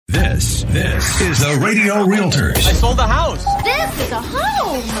This is the Radio Realtors. I sold the house. This is a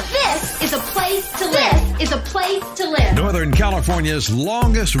home. This is a place to live. This is a place to live. Northern California's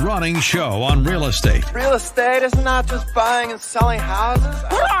longest running show on real estate. Real estate is not just buying and selling houses.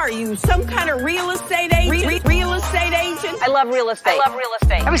 What are you, some kind of real estate agent? Real estate agent? I love real estate.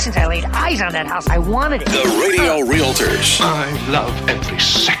 Ever since I laid eyes on that house, I wanted it. The Radio Realtors. I love every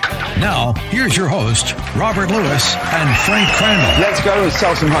second. Now, here's your host, Robert Lewis and Frank Crandall. Let's go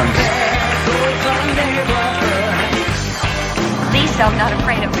sell some homes. Please, I'm not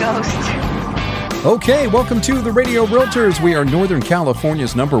afraid of ghosts. Okay, welcome to the Radio Realtors. We are Northern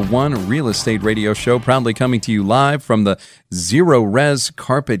California's #1 real estate radio show, proudly coming to you live from the Zero Res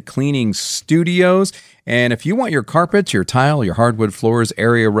Carpet Cleaning Studios. And if you want your carpets, your tile, your hardwood floors,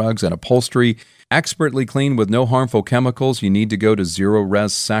 area rugs, and upholstery expertly cleaned with no harmful chemicals, you need to go to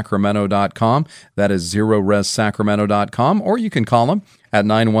ZeroResSacramento.com. That is ZeroResSacramento.com, or you can call them at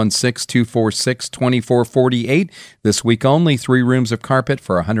 916-246-2448. This week only, 3 rooms of carpet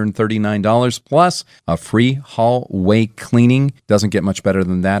for $139 plus a free hallway cleaning. Doesn't get much better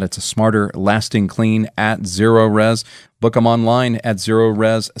than that. It's a smarter, lasting clean at Zero Res. Book them online at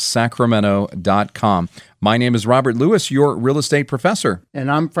ZeroResSacramento.com. My name is Robert Lewis, your real estate professor. And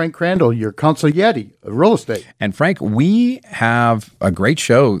I'm Frank Crandall, your consigliere of real estate. And Frank, we have a great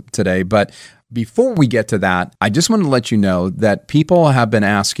show today, but before we get to that, I just want to let you know that people have been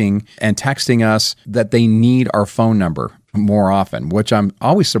asking and texting us that they need our phone number more often, which I'm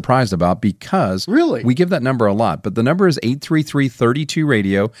always surprised about because really we give that number a lot. But the number is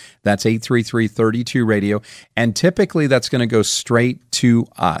 833-32-RADIO. That's 833-32-RADIO. And typically that's going to go straight to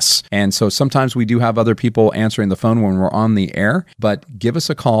us. And so sometimes we do have other people answering the phone when we're on the air, but give us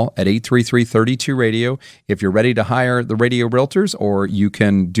a call at 833-32-RADIO if you're ready to hire the Radio Realtors, or you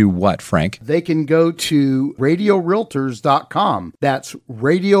can do what, Frank? They can go to RadioRealtors.com. That's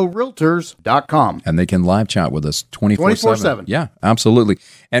RadioRealtors.com. And they can live chat with us 24/7. Yeah, absolutely.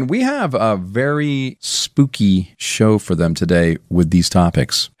 And we have a very spooky show for them today with these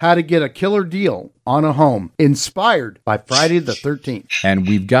topics. How to get a killer deal on a home, inspired by Friday the 13th. And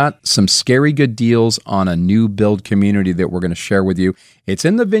we've got some scary good deals on a new build community that we're going to share with you. It's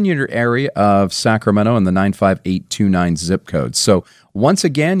in the Vineyard Area of Sacramento in the 95829 zip code. So once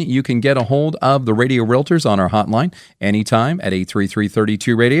again, you can get a hold of the Radio Realtors on our hotline anytime at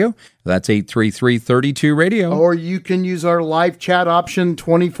 833-32-RADIO. That's 833-32-RADIO. Or you can use our live chat option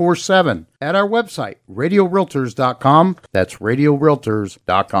 24/7 at our website, RadioRealtors.com. That's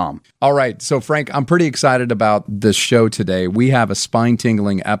RadioRealtors.com. All right. So, Frank, I'm pretty excited about this show today. We have a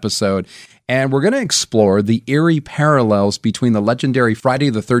spine-tingling episode, and we're going to explore the eerie parallels between the legendary Friday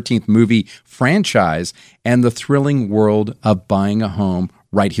the 13th movie franchise and the thrilling world of buying a home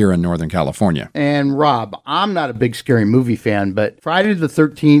right here in Northern California. And Rob, I'm not a big scary movie fan, but Friday the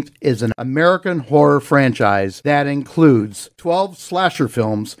 13th is an American horror franchise that includes 12 slasher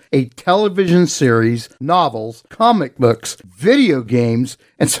films, a television series, novels, comic books, video games,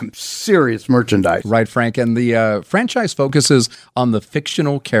 and some serious merchandise. Right, Frank. And the franchise focuses on the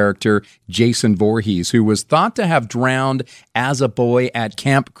fictional character Jason Voorhees, who was thought to have drowned as a boy at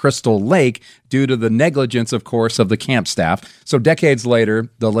Camp Crystal Lake due to the negligence, of course, of the camp staff. So decades later,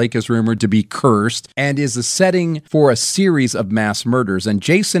 the lake is rumored to be cursed and is a setting for a series of mass murders. And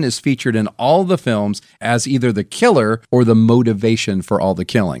Jason is featured in all the films as either the killer or the motivation for all the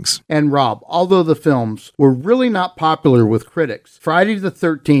killings. And Rob, although the films were really not popular with critics, Friday the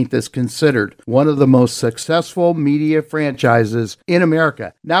 13th is considered one of the most successful media franchises in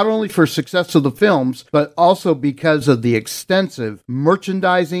America, not only for success of the films, but also because of the extensive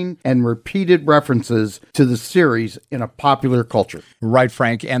merchandising and repeated references to the series in a popular culture. Right,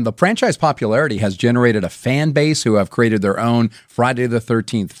 Frank. And the franchise popularity has generated a fan base who have created their own Friday the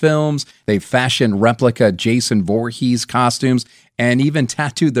 13th films. They've fashioned replica Jason Voorhees costumes and even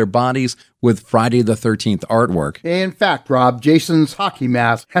tattooed their bodies with Friday the 13th artwork. In fact, Rob, Jason's hockey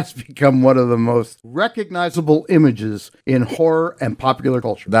mask has become one of the most recognizable images in horror and popular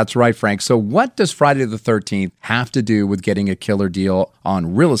culture. That's right, Frank. So what does Friday the 13th have to do with getting a killer deal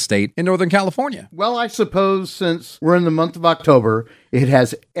on real estate in Northern California? Well, I suppose since we're in the month of October, it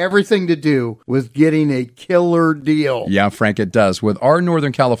has everything to do with getting a killer deal. Yeah, Frank, it does. With our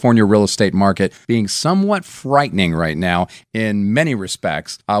Northern California real estate market being somewhat frightening right now in many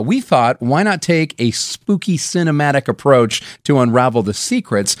respects, we thought, why not take a spooky cinematic approach to unravel the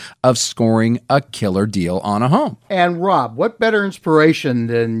secrets of scoring a killer deal on a home? And Rob, what better inspiration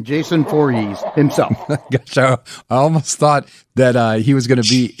than Jason Voorhees himself? Gosh, I almost thought that he was going to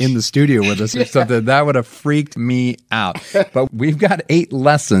be in the studio with us or something. That would have freaked me out. But we've got had 8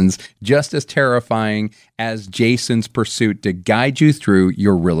 lessons just as terrifying as Jason's pursuit to guide you through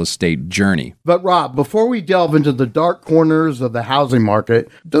your real estate journey. But Rob, before we delve into the dark corners of the housing market,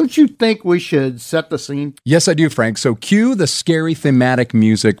 don't you think we should set the scene? Yes, I do, Frank. So cue the scary thematic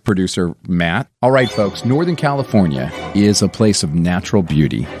music, producer Matt. All right, folks, Northern California is a place of natural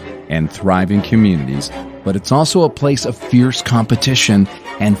beauty and thriving communities, but it's also a place of fierce competition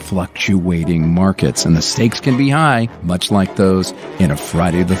and fluctuating markets. And the stakes can be high, much like those in a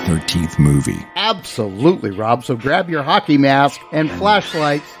Friday the 13th movie. Absolutely, Rob. So grab your hockey mask and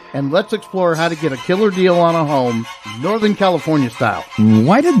flashlights, and let's explore how to get a killer deal on a home, Northern California style.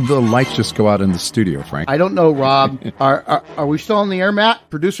 Why did the lights just go out in the studio, Frank? I don't know, Rob. Are we still on the air, Matt?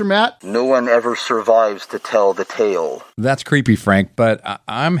 Producer Matt? No one ever survives to tell the tale. That's creepy, Frank, but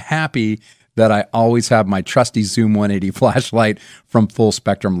I'm happy that I always have my trusty Zoom 180 flashlight from Full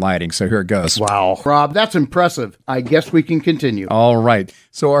Spectrum Lighting. So here it goes. Wow. Rob, that's impressive. I guess we can continue. All right.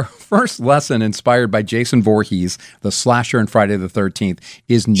 So our first lesson, inspired by Jason Voorhees, the slasher in Friday the 13th,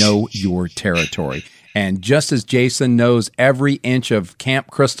 is know your territory. And just as Jason knows every inch of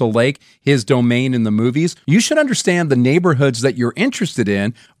Camp Crystal Lake, his domain in the movies, you should understand the neighborhoods that you're interested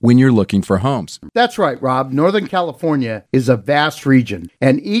in when you're looking for homes. That's right, Rob. Northern California is a vast region,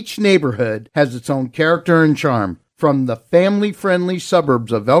 and each neighborhood has its own character and charm. From the family-friendly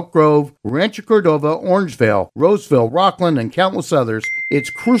suburbs of Elk Grove, Rancho Cordova, Orangevale, Roseville, Rockland, and countless others, it's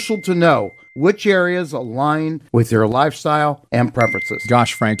crucial to know which areas align with your lifestyle and preferences.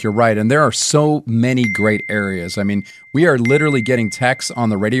 Gosh, Frank, you're right. And there are so many great areas. I mean, we are literally getting texts on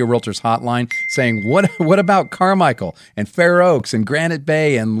the Radio Realtors hotline saying, what about Carmichael and Fair Oaks and Granite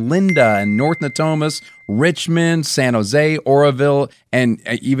Bay and Linda and North Natomas, Richmond, San Jose, Oroville, and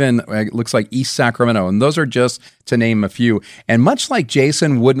even it looks like East Sacramento. And those are just to name a few. And much like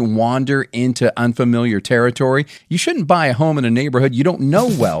Jason wouldn't wander into unfamiliar territory, you shouldn't buy a home in a neighborhood you don't know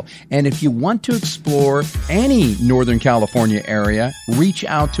well. And if you want to explore any Northern California area, reach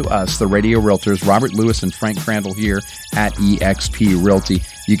out to us, the Radio Realtors, Robert Lewis and Frank Crandall here at eXp Realty.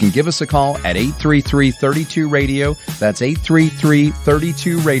 You can give us a call at 833-32-RADIO. That's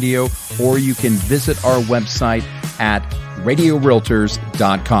 833-32-RADIO. Or you can visit our website at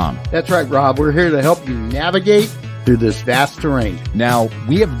radiorealtors.com. That's right, Rob. We're here to help you navigate through this vast terrain. Now,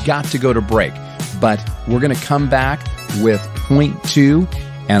 we have got to go to break, but we're going to come back with point 2.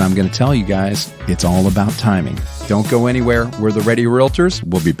 And I'm going to tell you guys, it's all about timing. Don't go anywhere. We're the Radio Realtors.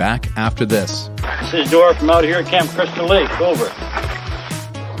 We'll be back after this. This is Dora from out here at Camp Crystal Lake. Over.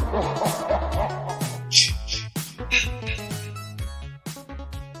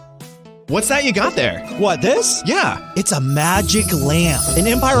 What's that you got there? What, this? Yeah. It's a magic lamp. An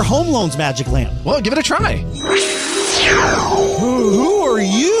Empire Home Loans magic lamp. Well, give it a try. Who are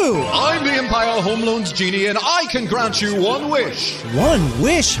you? I'm the Empire Home Loans Genie, and I can grant you one wish. One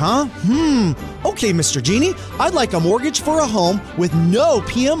wish, huh? Okay, Mr. Genie, I'd like a mortgage for a home with no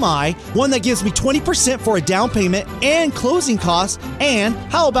PMI, one that gives me 20% for a down payment and closing costs, and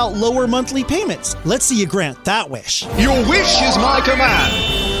how about lower monthly payments? Let's see you grant that wish. Your wish is my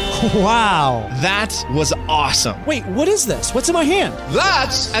command. Wow. That was awesome. Wait, what is this? What's in my hand?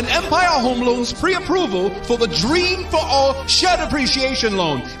 That's an Empire Home Loans pre-approval for the Dream for All Shared Appreciation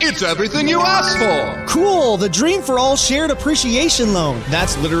Loan. It's everything you asked for. Cool, the Dream for All Shared Appreciation Loan.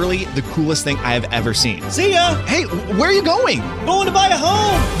 That's literally the coolest thing I have ever seen. See ya. Hey, where are you going? Going to buy a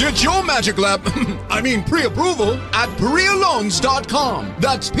home. Get your magic lamp, pre-approval at PooRiaLoans.com.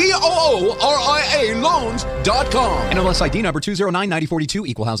 That's POORIA loans.com. NMLS ID number 209-9042,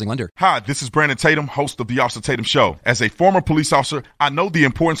 equal housing lender. Hi, this is Brandon Tatum, host of The Officer Tatum Show. As a former police officer, I know the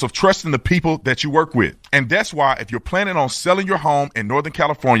importance of trusting the people that you work with. And that's why if you're planning on selling your home in Northern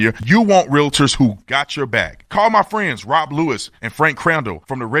California, you want realtors who got your back. Call my friends Rob Lewis and Frank Crandall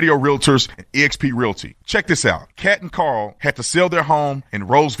from the Radio Realtors and eXp Realty. Check this out. Kat and Carl had to sell their home in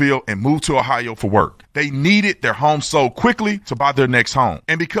Roseville and move to Ohio for work. They needed their home sold quickly to buy their next home.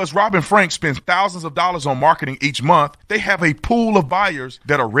 And because Rob and Frank spend thousands of dollars on marketing each month, they have a pool of buyers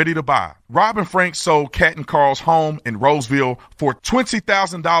that are ready to buy. Rob and Frank sold Kat and Carl's home in Roseville for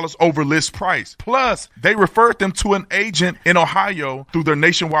 $20,000 over list price. Plus, they referred them to an agent in Ohio through their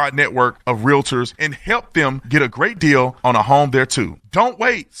nationwide network of realtors and helped them get a great deal on a home there too. Don't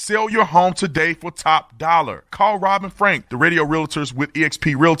wait. Sell your home today for top dollar. Call Rob and Frank, the Radio Realtors with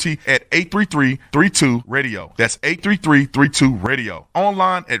eXp Realty at 833-32-RADIO. That's 833-32-RADIO.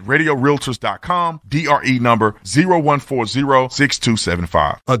 Online at radiorealtors.com. DRE number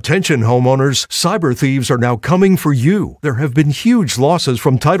 0140-6275. Attention homeowners, cyber thieves are now coming for you. There have been huge losses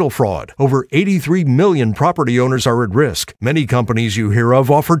from title fraud. Over $83 million million property owners are at risk. Many companies you hear of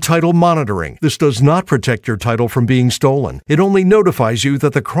offer title monitoring. This does not protect your title from being stolen. It only notifies you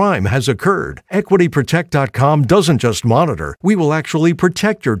that the crime has occurred. EquityProtect.com doesn't just monitor. We will actually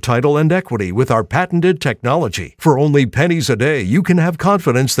protect your title and equity with our patented technology. For only pennies a day, you can have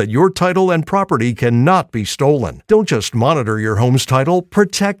confidence that your title and property cannot be stolen. Don't just monitor your home's title,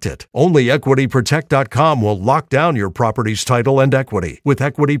 protect it. Only EquityProtect.com will lock down your property's title and equity. With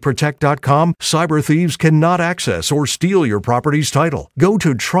EquityProtect.com, cyber thieves cannot access or steal your property's title. Go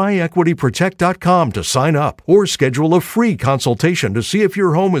to tryequityprotect.com to sign up or schedule a free consultation to see if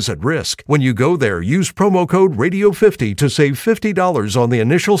your home is at risk. When you go there, use promo code Radio50 to save $50 on the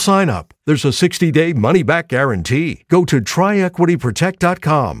initial sign up. There's a 60-day money-back guarantee. Go to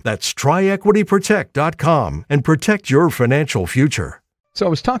tryequityprotect.com. That's tryequityprotect.com and protect your financial future. So I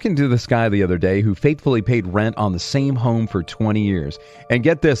was talking to this guy the other day who faithfully paid rent on the same home for 20 years. And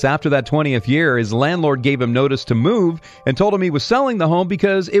get this, after that 20th year, his landlord gave him notice to move and told him he was selling the home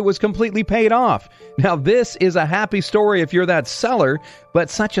because it was completely paid off. Now, this is a happy story if you're that seller, but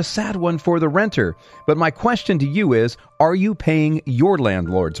such a sad one for the renter. But my question to you is, are you paying your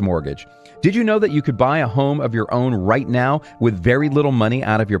landlord's mortgage? Did you know that you could buy a home of your own right now with very little money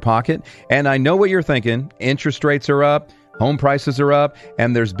out of your pocket? And I know what you're thinking. Interest rates are up. Home prices are up,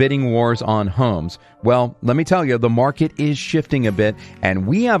 and there's bidding wars on homes. Well, let me tell you, the market is shifting a bit, and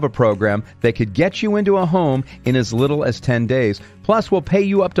we have a program that could get you into a home in as little as 10 days. Plus, we'll pay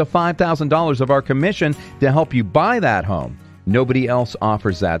you up to $5,000 of our commission to help you buy that home. Nobody else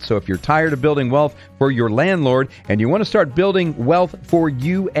offers that. So if you're tired of building wealth for your landlord and you want to start building wealth for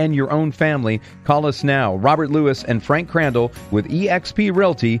you and your own family, call us now. Robert Lewis and Frank Crandall with eXp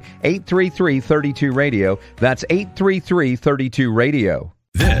Realty, 833-32-RADIO. That's 833-32-RADIO.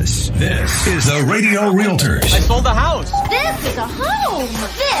 This is the Radio Realtors. I sold the house. This is a home.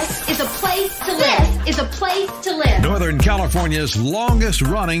 This is a place to live. This is a place to live. Northern California's longest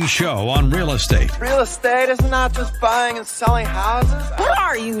running show on real estate. Real estate is not just buying and selling houses. What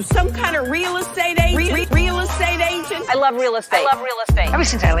are you, some kind of real estate agent? Real estate agent? I love real estate. Ever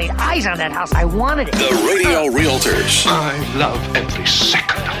since I laid eyes on that house, I wanted it. The Radio Realtors. I love every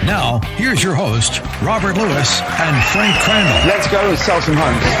second. Now, here's your host, Robert Lewis and Frank Crandall. Let's go and sell some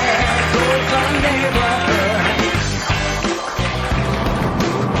homes.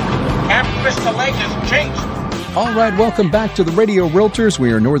 Camp Crystal Lake has changed. All right, welcome back to the Radio Realtors.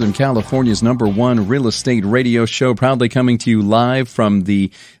 We are Northern California's #1 real estate radio show, proudly coming to you live from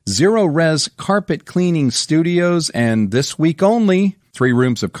the Zero Res Carpet Cleaning Studios. And this week only, 3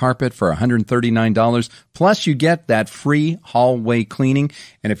 rooms of carpet for $139. Plus, you get that free hallway cleaning.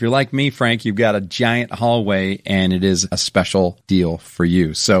 And if you're like me, Frank, you've got a giant hallway, and it is a special deal for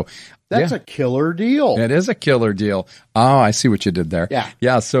you. So that's a killer deal. It is a killer deal. Oh, I see what you did there.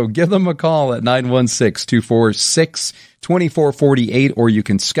 Yeah. So give them a call at 916-246-2448, or you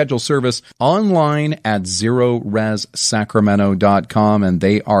can schedule service online at ZeroResSacramento.com, and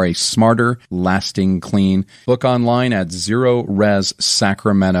they are a smarter, lasting clean. Book online at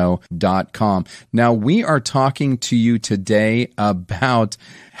ZeroResSacramento.com. Now, we are talking to you today about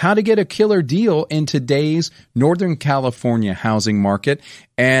how to get a killer deal in today's Northern California housing market.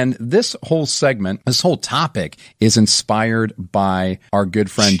 And this whole segment, this whole topic is inspired by our good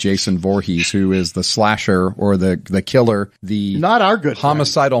friend Jason Voorhees, who is the slasher or the killer, the not our good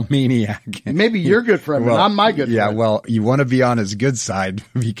homicidal friend. Maniac. Maybe your good friend, but I'm my good friend. Yeah, well, you want to be on his good side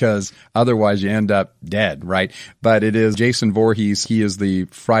because otherwise you end up dead, right? But it is Jason Voorhees. He is the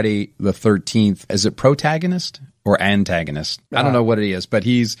Friday the 13th. Is it protagonist or antagonist? I don't know what it is, but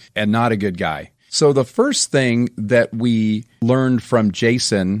he's not a good guy. So the first thing that we learned from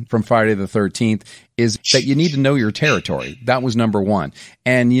Jason from Friday the 13th is that you need to know your territory. That was number one.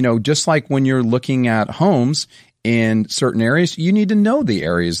 And, you know, just like when you're looking at homes in certain areas, you need to know the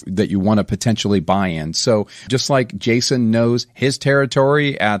areas that you want to potentially buy in. So just like Jason knows his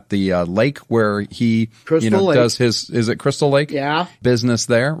territory at the lake where he does his, is it Crystal Lake? Yeah. Business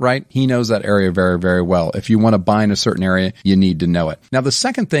there, right? He knows that area very, very well. If you want to buy in a certain area, you need to know it. Now, the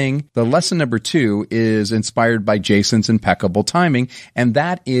second thing, the lesson number 2 is inspired by Jason's impeccable timing, and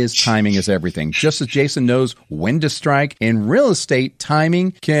that is timing is everything. Just as Jason knows when to strike, in real estate,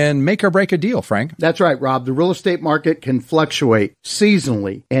 timing can make or break a deal, Frank. That's right, Rob. The real estate market can fluctuate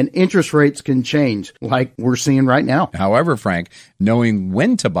seasonally, and interest rates can change like we're seeing right now. However, Frank, knowing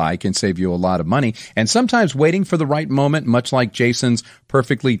when to buy can save you a lot of money, and sometimes waiting for the right moment, much like Jason's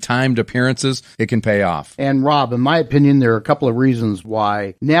perfectly timed appearances, it can pay off. And Rob, in my opinion, there are a couple of reasons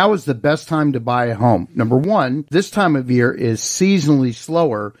why now is the best time to buy a home. Number one, this time of year is seasonally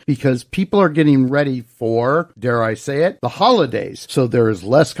slower because people are getting ready for, dare I say it, the holidays. So there is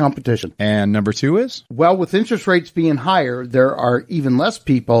less competition. And number two is? Well, with interest rates being higher, there are even less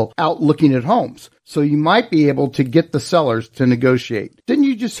people out looking at homes. So you might be able to get the sellers to negotiate. Didn't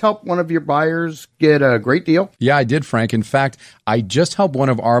you just help one of your buyers get a great deal? Yeah, I did, Frank. In fact, I just helped one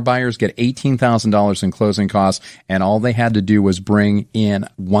of our buyers get $18,000 in closing costs, and all they had to do was bring in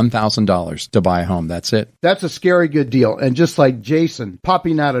 $1,000 to buy a home. That's it. That's a scary good deal. And just like Jason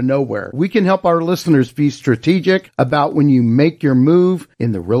popping out of nowhere, we can help our listeners be strategic about when you make your move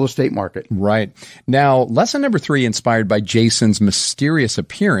in the real estate market. Right. Now, lesson number 3, inspired by Jason's mysterious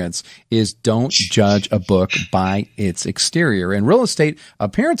appearance, is don't judge a book by its exterior. In real estate,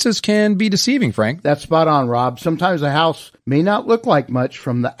 appearances can be deceiving, Frank. That's spot on, Rob. Sometimes a house may not look like much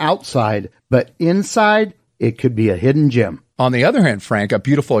from the outside, but inside, it could be a hidden gem. On the other hand, Frank, a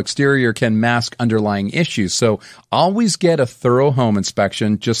beautiful exterior can mask underlying issues. So always get a thorough home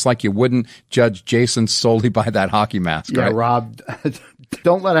inspection, just like you wouldn't judge Jason solely by that hockey mask. Yeah, right? Rob,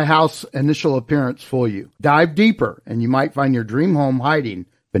 don't let a house initial appearance fool you. Dive deeper, and you might find your dream home hiding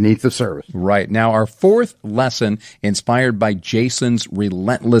beneath the surface. Right. Now, our fourth lesson, inspired by Jason's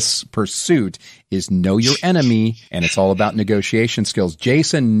relentless pursuit, is know your enemy, and it's all about negotiation skills.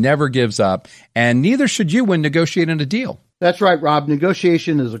 Jason never gives up, and neither should you when negotiating a deal. That's right, Rob.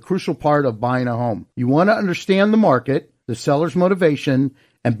 Negotiation is a crucial part of buying a home. You want to understand the market, the seller's motivation,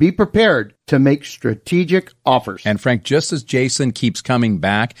 and be prepared to make strategic offers. And Frank, just as Jason keeps coming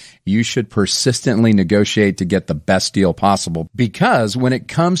back, you should persistently negotiate to get the best deal possible. Because when it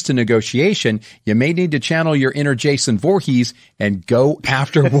comes to negotiation, you may need to channel your inner Jason Voorhees and go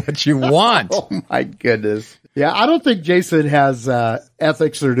after what you want. Oh, my goodness. Yeah, I don't think Jason has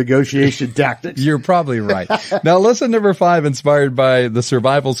ethics or negotiation tactics. You're probably right. Now, lesson number 5, inspired by the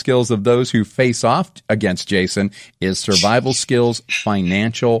survival skills of those who face off against Jason, is survival skills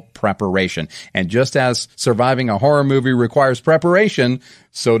financial preparation. And just as surviving a horror movie requires preparation,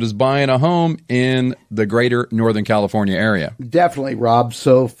 so does buying a home in the greater Northern California area. Definitely, Rob.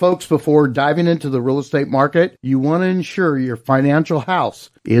 So, folks, before diving into the real estate market, you want to ensure your financial house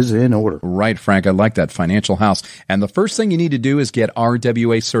is in order. Right, Frank. I like that, financial house. And the first thing you need to do is get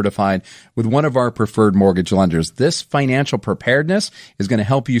RWA certified with one of our preferred mortgage lenders. This financial preparedness is going to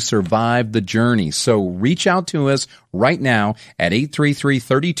help you survive the journey. So reach out to us right now at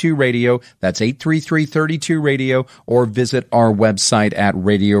 833-32-RADIO. That's 833-32-RADIO, or visit our website at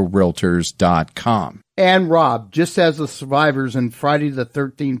radiorealtors.com. And Rob, just as the survivors in Friday the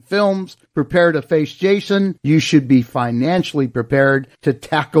 13th films prepare to face Jason, you should be financially prepared to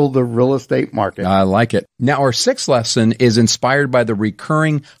tackle the real estate market. I like it. Now, our sixth lesson is inspired by the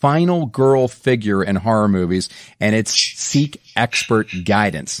recurring final girl figure in horror movies, and it's seek expert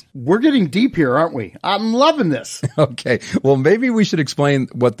guidance. We're getting deep here, aren't we? I'm loving this. Okay. Well, maybe we should explain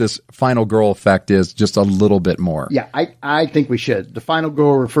what this final girl effect is just a little bit more. Yeah, I think we should. The final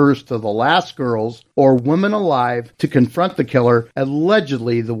girl refers to the last girls or women alive to confront the killer,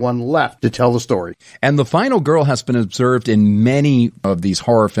 allegedly the one left to tell the story. And the final girl has been observed in many of these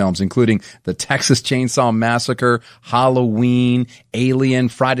horror films, including the Texas Chainsaw Massacre, Halloween, Alien,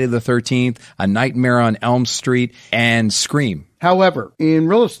 Friday the 13th, A Nightmare on Elm Street, and Scream. However, in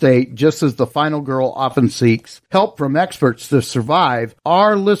real estate, just as the final girl often seeks help from experts to survive,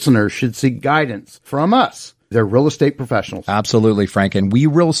 our listeners should seek guidance from us. They're real estate professionals. Absolutely, Frank. And we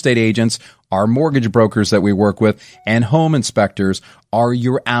real estate agents, our mortgage brokers that we work with, and home inspectors are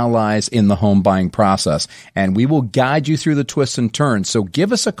your allies in the home buying process. And we will guide you through the twists and turns. So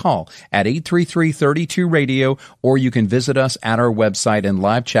give us a call at 833-32-RADIO, or you can visit us at our website and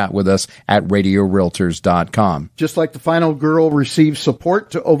live chat with us at radiorealtors.com. Just like the final girl receives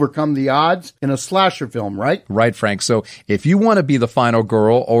support to overcome the odds in a slasher film, right? Right, Frank. So if you want to be the final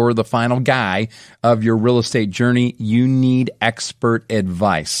girl or the final guy of your real estate journey, you need expert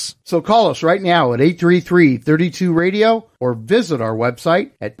advice. So call us right now at 833-32-RADIO or visit our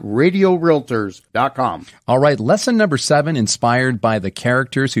website at radiorealtors.com. All right, lesson number 7, inspired by the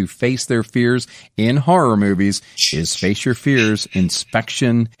characters who face their fears in horror movies, is face your fears,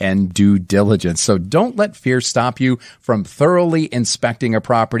 inspection, and due diligence. So don't let fear stop you from thoroughly inspecting a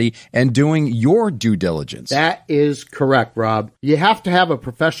property and doing your due diligence. That is correct, Rob. You have to have a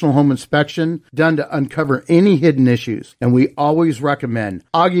professional home inspection done to uncover any hidden issues. And we always recommend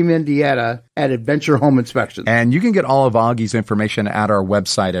Augie Mendieta at Adventure Home Inspections. And you can get all of Augie's information at our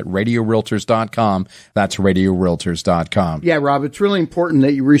website at radiorealtors.com. That's radiorealtors.com. Yeah, Rob, it's really important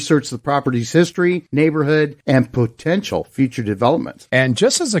that you research the property's history, neighborhood, and potential future developments. And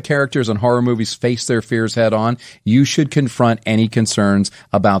just as the characters in horror movies face their fears head on, you should confront any concerns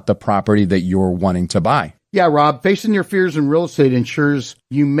about the property that you're wanting to buy. Yeah, Rob, facing your fears in real estate ensures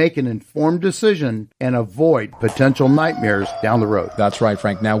you make an informed decision and avoid potential nightmares down the road. That's right,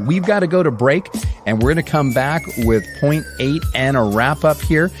 Frank. Now, we've got to go to break, and we're going to come back with point 8 and a wrap-up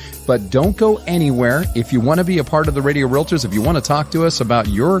here. But don't go anywhere. If you want to be a part of the Radio Realtors, if you want to talk to us about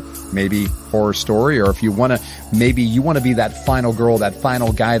your maybe horror story, or if you want to, maybe you want to be that final girl, that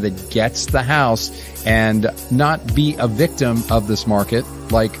final guy that gets the house and not be a victim of this market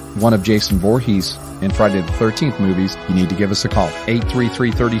like one of Jason Voorhees in Friday the 13th movies, you need to give us a call.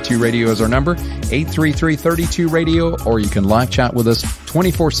 833-32-RADIO is our number, 833-32-RADIO, or you can live chat with us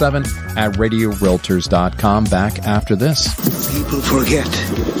 24/7 at radiorealtors.com. Back after this. People forget.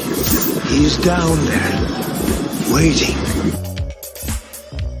 He's down there, waiting.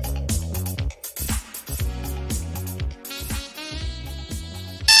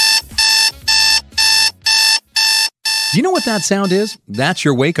 Do you know what that sound is? That's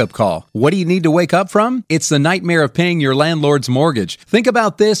your wake-up call. What do you need to wake up from? It's the nightmare of paying your landlord's mortgage. Think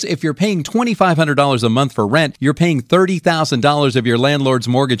about this. If you're paying $2,500 a month for rent, you're paying $30,000 of your landlord's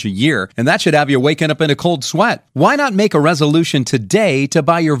mortgage a year, and that should have you waking up in a cold sweat. Why not make a resolution today to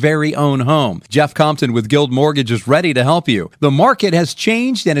buy your very own home? Jeff Compton with Guild Mortgage is ready to help you. The market has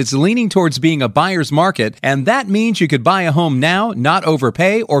changed, and it's leaning towards being a buyer's market, and that means you could buy a home now, not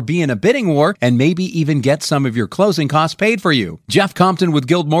overpay, or be in a bidding war, and maybe even get some of your closing costs paid for you. Jeff Compton with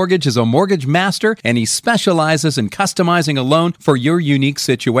Guild Mortgage is a mortgage master, and he specializes in customizing a loan for your unique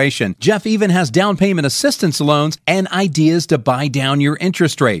situation. Jeff even has down payment assistance loans and ideas to buy down your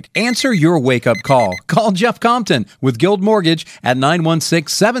interest rate. Answer your wake-up call. Call Jeff Compton with Guild Mortgage at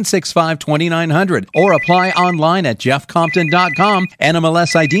 916-765-2900 or apply online at jeffcompton.com,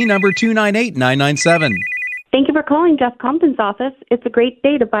 NMLS ID number 298997. Thank you for calling Jeff Compton's office. It's a great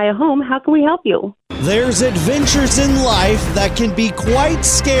day to buy a home. How can we help you? There's adventures in life that can be quite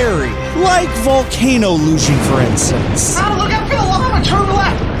scary, like volcano lugeing, for instance. Oh, look out for the lava, turn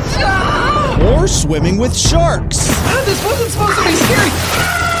left! Ah! Or swimming with sharks. This wasn't supposed to be scary!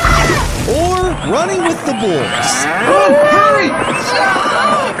 Or running with the bulls. Oh, hurry!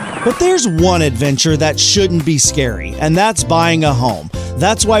 Ah! But there's one adventure that shouldn't be scary, and that's buying a home.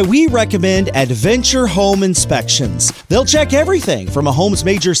 That's why we recommend Adventure Home Inspections. They'll check everything from a home's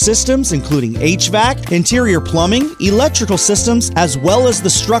major systems, including HVAC, interior plumbing, electrical systems, as well as the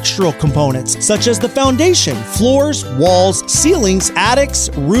structural components, such as the foundation, floors, walls, ceilings,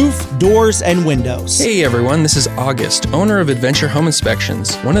 attics, roof, doors, and windows. Hey everyone, this is August, owner of Adventure Home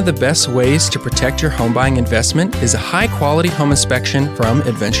Inspections. One of the best ways to protect your home buying investment is a high-quality home inspection from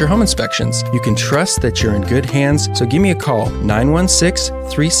Adventure Home Inspections. You can trust that you're in good hands, so give me a call,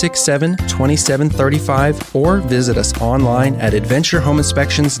 916-367-2735, or visit us online at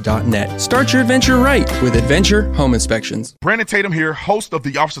adventurehomeinspections.net. Start your adventure right with Adventure Home Inspections. Brandon Tatum here, host of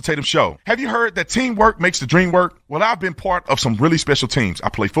the Officer Tatum Show. Have you heard that teamwork makes the dream work? Well, I've been part of some really special teams. I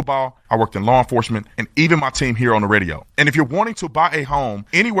play football, I worked in law enforcement, and even my team here on the radio. And if you're wanting to buy a home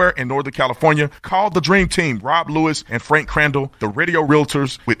anywhere in Northern California, call the dream team, Rob Lewis and Frank Crandall, the Radio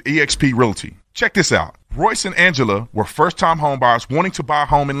Realtors with eXp Realty. Check this out. Royce and Angela were first-time homebuyers wanting to buy a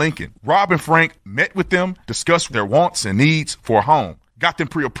home in Lincoln. Rob and Frank met with them, discussed their wants and needs for a home, got them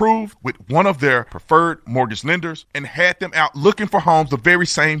pre-approved with one of their preferred mortgage lenders, and had them out looking for homes the very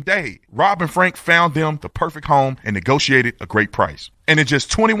same day. Rob and Frank found them the perfect home and negotiated a great price. And in just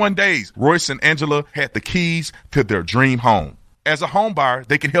 21 days, Royce and Angela had the keys to their dream home. As a home buyer,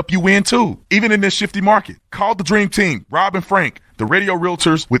 they can help you win too, even in this shifty market. Call the dream team, Rob and Frank, the Radio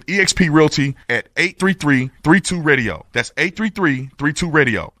Realtors with eXp Realty at 833-32-RADIO. That's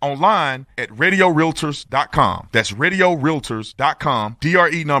 833-32-RADIO. Online at radiorealtors.com. That's radiorealtors.com.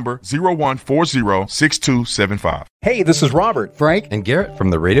 DRE number 01406275. Hey, this is Robert, Frank, and Garrett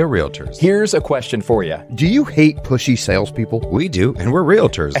from the Radio Realtors. Here's a question for you. Do you hate pushy salespeople? We do, and we're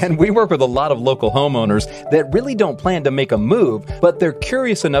realtors. And we work with a lot of local homeowners that really don't plan to make a move, but they're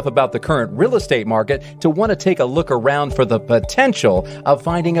curious enough about the current real estate market to want to take a look around for the potential of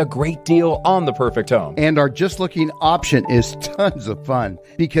finding a great deal on the perfect home. And our Just Looking option is tons of fun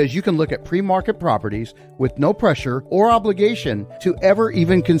because you can look at pre-market properties with no pressure or obligation to ever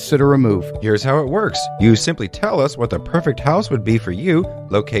even consider a move. Here's how it works. You simply tell us us what the perfect house would be for you,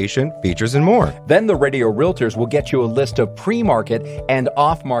 location, features, and more. Then the Radio Realtors will get you a list of pre-market and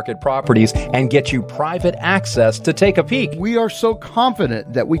off-market properties and get you private access to take a peek. We are so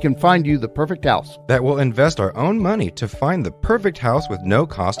confident that we can find you the perfect house. That will invest our own money to find the perfect house with no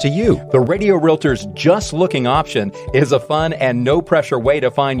cost to you. The Radio Realtors Just Looking option is a fun and no-pressure way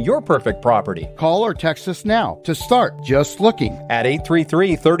to find your perfect property. Call or text us now to start Just Looking at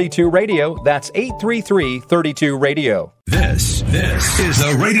 833-32-RADIO. That's 833-32-RADIO. This is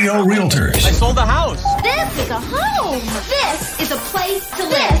the Radio Realtors. I sold the house. This is a home. This is a place to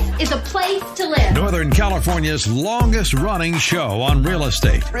live. This is a place to live. Northern California's longest running show on real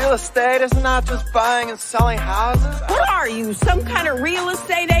estate. Real estate is not just buying and selling houses. What are you, some kind of real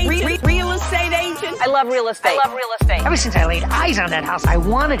estate agent? Real estate agent? I love real estate. Ever since I laid eyes on that house, I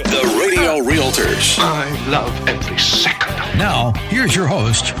wanted it. The Radio Realtors. I love every second. Now, here's your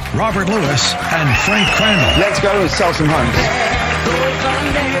host, Robert Lewis and Frank Crandall. Let's go sell some homes.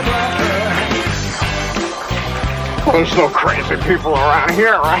 There's no crazy people around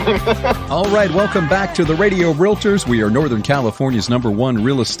here, right? All right, welcome back to the Radio Realtors. We are Northern California's #1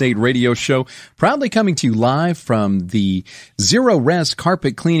 real estate radio show, proudly coming to you live from the Zero Res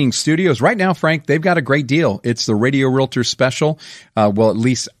Carpet Cleaning Studios. Right now, Frank, they've got a great deal. It's the Radio Realtors special. Well, at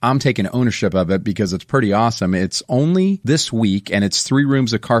least I'm taking ownership of it because it's pretty awesome. It's only this week, and it's 3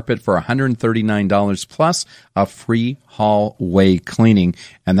 rooms of carpet for $139 plus a free hallway cleaning,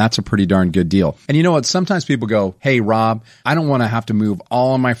 and that's a pretty darn good deal. And you know what? Sometimes people go, hey, Rob, I don't want to have to move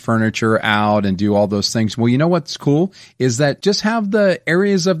all of my furniture out and do all those things. Well, you know what's cool is that just have the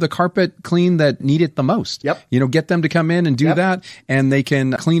areas of the carpet clean that need it the most. Yep. You know, get them to come in and do that, and they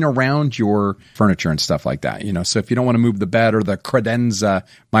can clean around your furniture and stuff like that. You know, so if you don't want to move the bed or the credenza,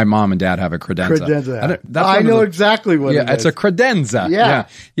 my mom and dad have a credenza. I know exactly what it is. It's a credenza.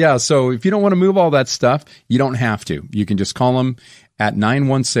 Yeah. So if you don't want to move all that stuff, you don't have to. You can just call them at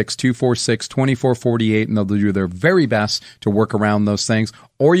 916-246-2448, and they'll do their very best to work around those things.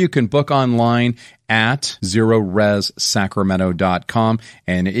 Or you can book online at ZeroResSacramento.com,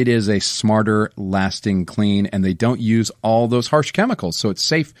 and it is a smarter, lasting clean, and they don't use all those harsh chemicals, so it's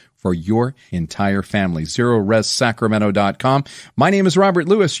safe for your entire family. ZeroResSacramento.com. My name is Robert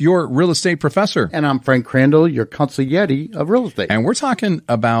Lewis, your real estate professor. And I'm Frank Crandall, your consigliere of real estate. And we're talking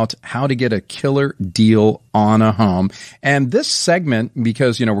about how to get a killer deal on a home. And this segment,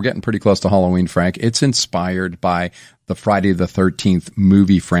 because, you know, we're getting pretty close to Halloween, Frank, it's inspired by the Friday the 13th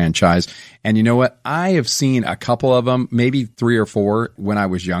movie franchise. And you know what? I have seen a couple of them, maybe 3 or 4 when I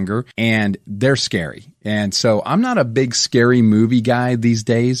was younger, and they're scary. And so I'm not a big scary movie guy these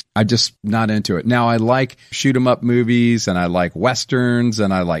days. I'm just not into it. Now, I like shoot 'em up movies, and I like westerns,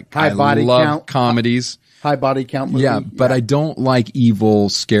 and I love comedies. High body count movie. Yeah, but I don't like evil,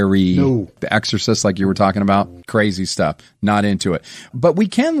 scary, The Exorcist, like you were talking about, crazy stuff. Not into it. But we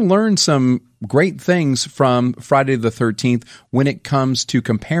can learn some great things from Friday the 13th when it comes to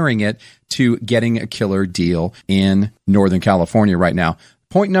comparing it to getting a killer deal in Northern California right now.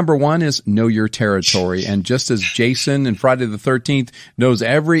 Point number 1 is know your territory. And just as Jason in Friday the 13th knows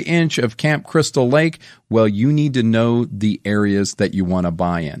every inch of Camp Crystal Lake, well, you need to know the areas that you want to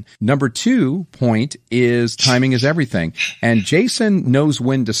buy in. Number 2 point is timing is everything. And Jason knows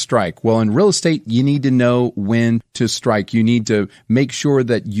when to strike. Well, in real estate, you need to know when to strike. You need to make sure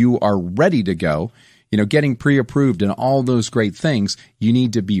that you are ready to go. You know, getting pre-approved and all those great things, you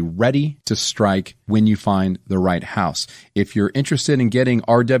need to be ready to strike when you find the right house. If you're interested in getting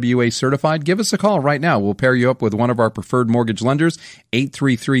RWA certified, give us a call right now. We'll pair you up with one of our preferred mortgage lenders.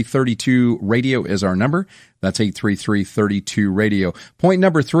 833-32-RADIO is our number. That's 833-32-RADIO. Point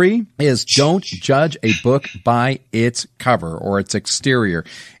number 3 is don't judge a book by its cover or its exterior.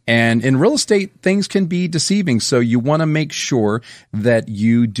 And in real estate, things can be deceiving. So you want to make sure that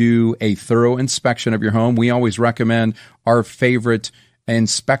you do a thorough inspection of your home. We always recommend our favorite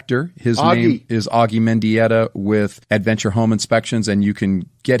inspector. His name is Augie Mendieta with Adventure Home Inspections, and you can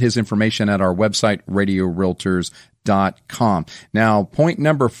get his information at our website, RadioRealtors.com. Now, point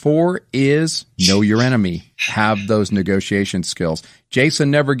number 4 is know your enemy. Have those negotiation skills. Jason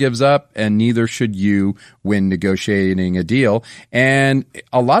never gives up, and neither should you when negotiating a deal. And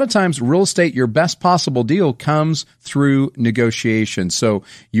a lot of times, real estate, your best possible deal comes through negotiation. So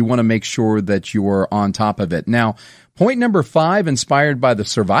you want to make sure that you are on top of it. Now, point number 5, inspired by the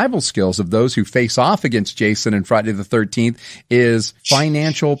survival skills of those who face off against Jason and Friday the 13th, is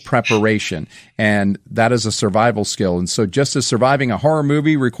financial preparation. And that is a survival skill. And so just as surviving a horror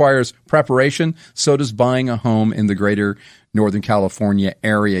movie requires preparation, so does buying a home in the greater Northern California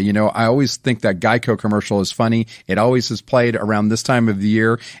area. You know, I always think that Geico commercial is funny. It always is played around this time of the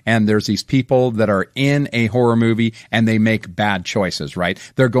year, and there's these people that are in a horror movie and they make bad choices, right?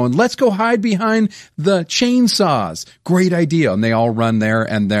 They're going, let's go hide behind the chainsaws. Great idea. And they all run there,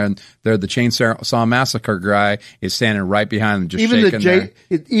 and then the chainsaw massacre guy is standing right behind them, just shaking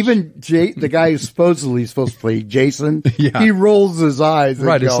the guy who's supposedly supposed to play Jason, yeah. He rolls his eyes.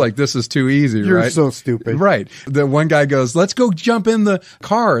 Right. It's like, this is too easy, You're right? so stupid. Right. The one guy goes, let's go jump in the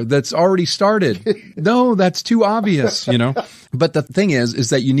car that's already started. No, that's too obvious, you know? But the thing is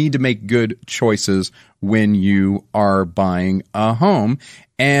that you need to make good choices when you are buying a home.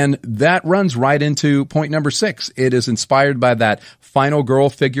 And that runs right into point number 6. It is inspired by that final girl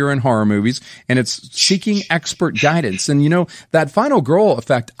figure in horror movies, and it's seeking expert guidance. And, you know, that final girl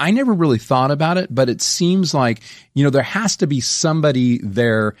effect, I never really thought about it, but it seems like, you know, there has to be somebody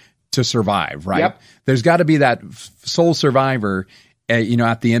there to survive, right? Yep. There's got to be that sole survivor, you know,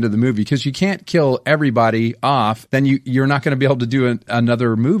 at the end of the movie, because you can't kill everybody off. Then you're not going to be able to do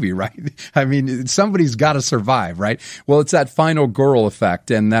another movie, right? I mean, somebody's got to survive, right? Well, it's that final girl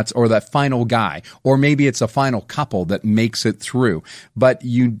effect, or that final guy, or maybe it's a final couple that makes it through. But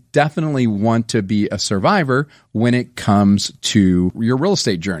you definitely want to be a survivor when it comes to your real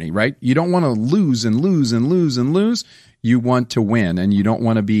estate journey, right? You don't want to lose and lose and lose and lose. You want to win, and you don't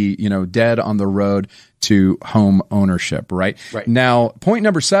want to be, you know, dead on the road to home ownership, right? Right. Now, point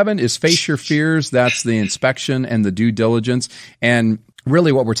number 7 is face your fears. That's the inspection and the due diligence. And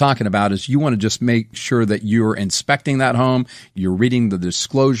really what we're talking about is you want to just make sure that you're inspecting that home, you're reading the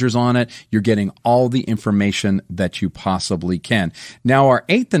disclosures on it, you're getting all the information that you possibly can. Now, our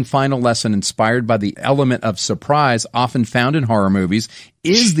 8th and final lesson, inspired by the element of surprise often found in horror movies,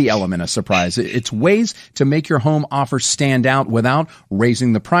 is the element of surprise. It's ways to make your home offer stand out without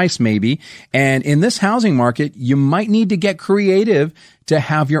raising the price, maybe. And in this housing market, you might need to get creative to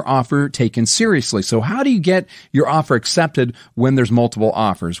have your offer taken seriously. So how do you get your offer accepted when there's multiple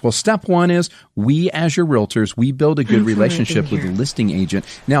offers? Well, step 1 is we, as your realtors, we build a good relationship with the listing agent.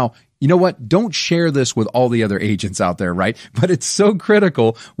 Now, you know what? Don't share this with all the other agents out there, right? But it's so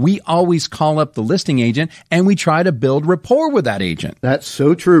critical. We always call up the listing agent and we try to build rapport with that agent. That's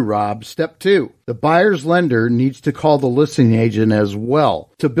so true, Rob. Step 2, the buyer's lender needs to call the listing agent as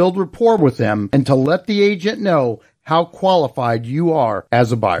well to build rapport with them and to let the agent know how qualified you are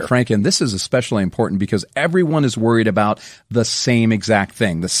as a buyer. Frank, and this is especially important because everyone is worried about the same exact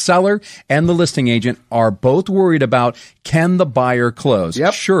thing. The seller and the listing agent are both worried about, can the buyer close?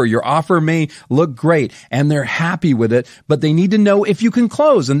 Yep. Sure, your offer may look great and they're happy with it, but they need to know if you can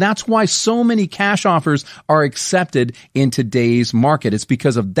close. And that's why so many cash offers are accepted in today's market. It's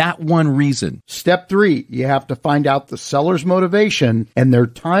because of that one reason. Step 3, you have to find out the seller's motivation and their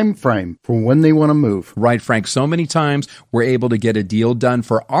time frame for when they want to move. Right, Frank. So many times we're able to get a deal done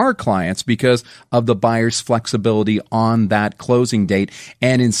for our clients because of the buyer's flexibility on that closing date.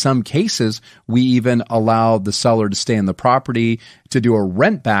 And in some cases, we even allow the seller to stay in the property to do a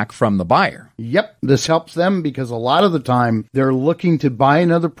rent back from the buyer. Yep. This helps them because a lot of the time they're looking to buy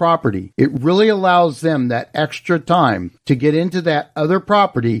another property. It really allows them that extra time to get into that other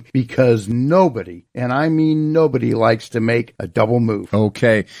property because nobody, and I mean nobody, likes to make a double move.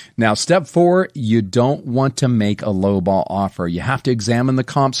 Okay. Now, step 4, you don't want to make a lowball offer. You have to examine the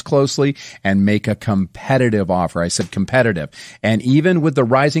comps closely and make a competitive offer. I said competitive. And even with the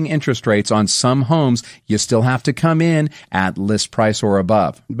rising interest rates on some homes, you still have to come in at list price or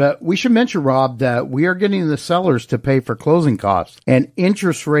above. But we should mention, Rob, that we are getting the sellers to pay for closing costs and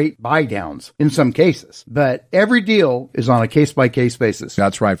interest rate buy downs in some cases. But every deal is on a case-by-case basis.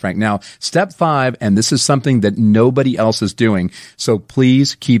 That's right, Frank. Now, step 5, and this is something that nobody else is doing, so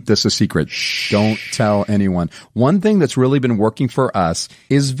please keep this a secret. Don't tell anyone. One thing that's really been working for us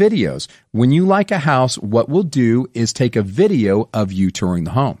is videos. When you like a house, what we'll do is take a video of you touring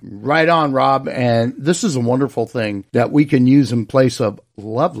the home. Right on, Rob. And this is a wonderful thing that we can use in place of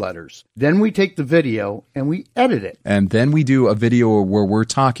love letters. Then we take the video and we edit it. And then we do a video where we're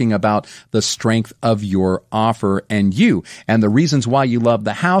talking about the strength of your offer and you and the reasons why you love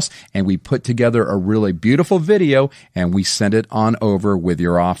the house. And we put together a really beautiful video and we send it on over with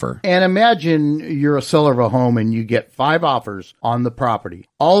your offer. And imagine you're a seller of a home and you get 5 offers on the property.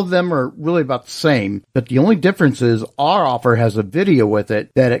 All of them are really about the same, but the only difference is our offer has a video with it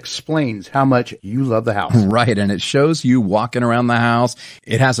that explains how much you love the house. Right, and it shows you walking around the house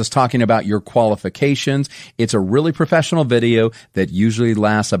It has us talking about your qualifications. It's a really professional video that usually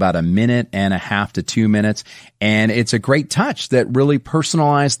lasts about 1.5 minutes to 2 minutes. And it's a great touch that really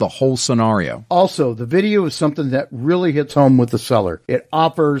personalized the whole scenario. Also, the video is something that really hits home with the seller. It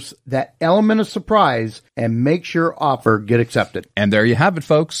offers that element of surprise and makes your offer get accepted. And there you have it,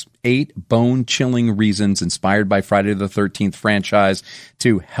 folks. 8 bone-chilling reasons inspired by Friday the 13th franchise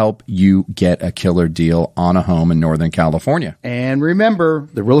to help you get a killer deal on a home in Northern California. And remember,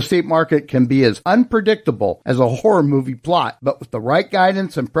 the real estate market can be as unpredictable as a horror movie plot, but with the right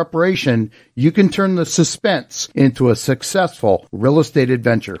guidance and preparation, you can turn the suspense into a successful real estate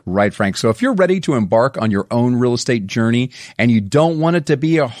adventure. Right, Frank. So if you're ready to embark on your own real estate journey and you don't want it to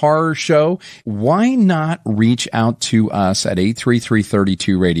be a horror show, why not reach out to us at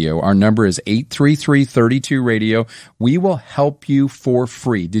 833-32-RADIO? Our number is 833-32-RADIO. We will help you for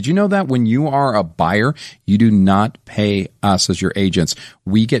free. Did you know that when you are a buyer, you do not pay us as your agents?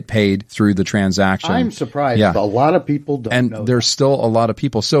 We get paid through the transaction. I'm surprised. Yeah. A lot of people don't know. And there's still a lot of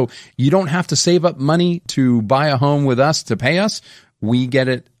people. So you don't have to save up money to buy a home with us to pay us. We get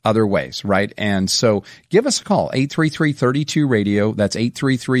it other ways, right? And so give us a call, 833-32-RADIO. That's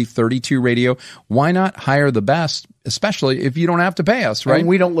 833-32-RADIO. Why not hire the best, especially if you don't have to pay us, right? And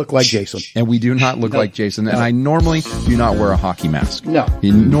we don't look like Jason. And we do not look like Jason. And I normally do not wear a hockey mask. No.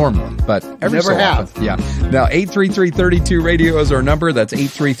 Normally, but every Never so have. often. Yeah. Now, 833-32-RADIO is our number. That's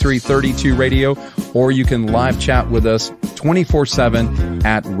 833-32-RADIO. Or you can live chat with us 24/7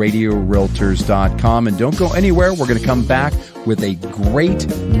 at radiorealtors.com. And don't go anywhere. We're going to come back with a great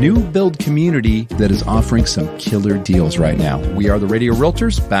new build community that is offering some killer deals right now. We are the Radio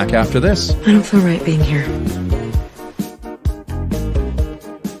Realtors. Back after this. I don't feel right being here.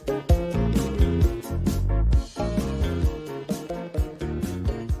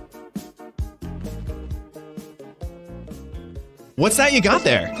 What's that you got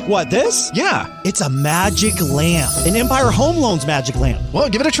there? What, this? Yeah. It's a magic lamp. An Empire Home Loans magic lamp. Well,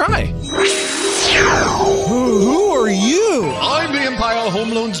 give it a try. Who are you? I'm the Empire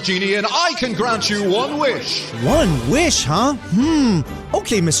Home Loans Genie, and I can grant you one wish. One wish, huh?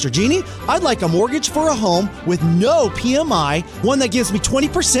 Okay, Mr. Genie. I'd like a mortgage for a home with no PMI, one that gives me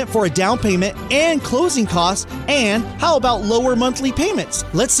 20% for a down payment and closing costs, and how about lower monthly payments?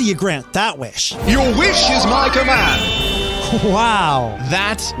 Let's see you grant that wish. Your wish is my command. Wow.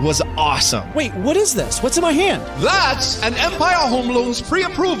 That was awesome. Wait, what is this? What's in my hand? That's an Empire Home Loans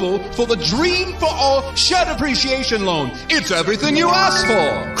pre-approval for the Dream for All Shared Appreciation Loan. It's everything you asked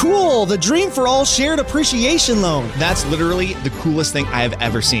for. Cool. The Dream for All Shared Appreciation Loan. That's literally the coolest thing I have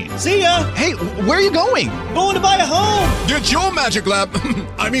ever seen. See ya. Hey, where are you going? Going to buy a home. Get your magic lamp,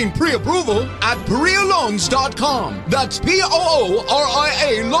 pre-approval at PRIALoans.com. That's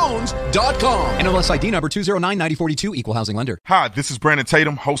POORIA loans.com. NMLS ID number 209-9042, equal housing lender. Hi, this is Brandon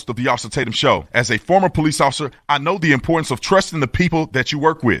Tatum, host of The Officer Tatum Show. As a former police officer, I know the importance of trusting the people that you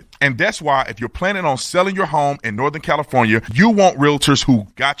work with. And that's why if you're planning on selling your home in Northern California, you want realtors who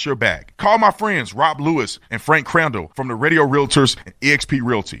got your back. Call my friends Rob Lewis and Frank Crandall from the Radio Realtors and eXp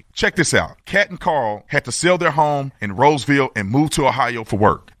Realty. Check this out. Kat and Carl had to sell their home in Roseville and move to Ohio for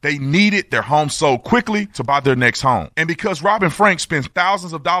work. They needed their home sold quickly to buy their next home. And because Rob and Frank spend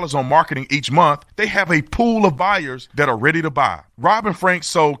thousands of dollars on marketing each month, they have a pool of buyers that are ready to buy. Rob and Frank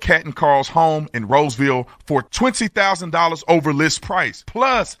sold Kat and Carl's home in Roseville for $20,000 over list price.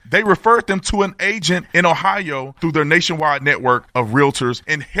 Plus, they referred them to an agent in Ohio through their nationwide network of realtors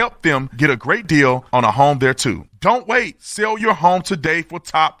and helped them get a great deal on a home there too. Don't wait. Sell your home today for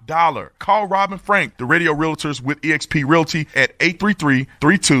top dollar. Call Rob and Frank, the Radio Realtors with eXp Realty at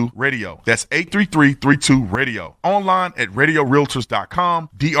 833-32-RADIO. That's 833-32-RADIO. Online at radiorealtors.com.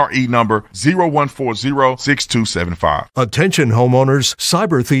 DRE number 0140-6275. Attention homeowners,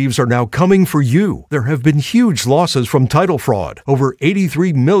 cyber thieves are now coming for you. There have been huge losses from title fraud. Over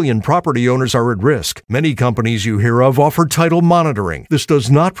 83 million property owners are at risk. Many companies you hear of offer title monitoring. This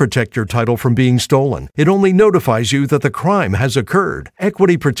does not protect your title from being stolen. It only notifies you that the crime has occurred.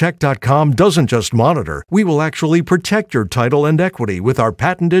 EquityProtect.com doesn't just monitor. We will actually protect your title and equity with our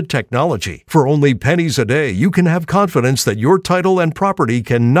patented technology. For only pennies a day, you can have confidence that your title and property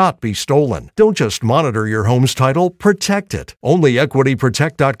cannot be stolen. Don't just monitor your home's title, protect it. Only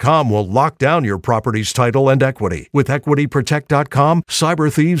EquityProtect.com will lock down your property's title and equity. With EquityProtect.com,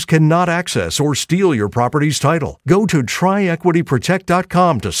 cyber thieves cannot access or steal your property's title. Go to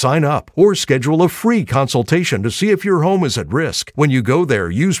TryEquityProtect.com to sign up or schedule a free consultation to see if your home is at risk. When you go there,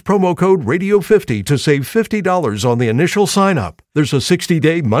 use promo code RADIO50 to save $50 on the initial sign-up. There's a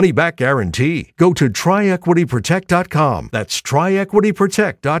 60-day money-back guarantee. Go to TryEquityProtect.com. That's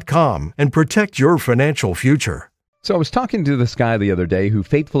TryEquityProtect.com and protect your financial future. So I was talking to this guy the other day who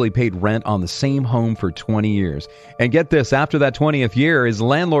faithfully paid rent on the same home for 20 years. And get this, after that 20th year, his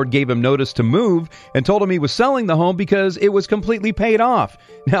landlord gave him notice to move and told him he was selling the home because it was completely paid off.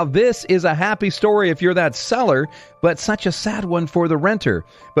 Now, this is a happy story if you're that seller, but such a sad one for the renter.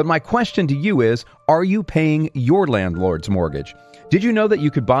 But my question to you is, are you paying your landlord's mortgage? Did you know that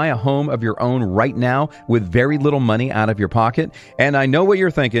you could buy a home of your own right now with very little money out of your pocket? And I know what you're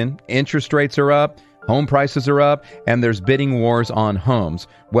thinking. Interest rates are up. Home prices are up, and there's bidding wars on homes.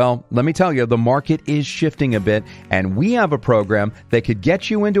 Well, let me tell you, the market is shifting a bit, and we have a program that could get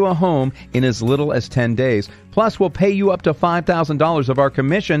you into a home in as little as 10 days. Plus, we'll pay you up to $5,000 of our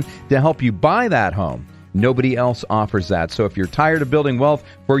commission to help you buy that home. Nobody else offers that. So if you're tired of building wealth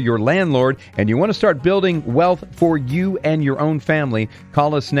for your landlord and you want to start building wealth for you and your own family,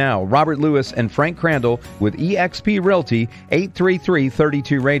 call us now. Robert Lewis and Frank Crandall with eXp Realty,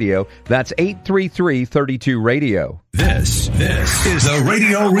 833-32-RADIO. That's 833-32-RADIO. This is the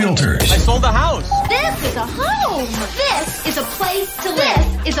Radio Realtors. I sold a house. This is a home. This is a place to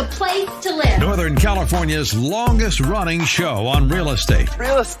live. This is a place to live. Northern California's longest running show on real estate.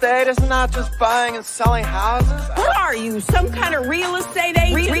 Real estate is not just buying and selling houses. What are you, some kind of real estate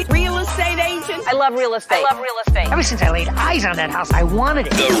agent? Real estate agent? I love real estate. Ever since I laid eyes on that house, I wanted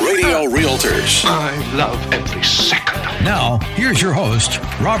it. The Radio Realtors. I love every second. Now, here's your host,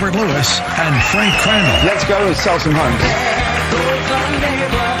 Robert Lewis and Frank Crandall. Let's go and sell some homes.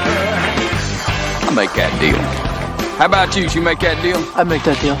 I'll make that deal. How about you? You make that deal? I make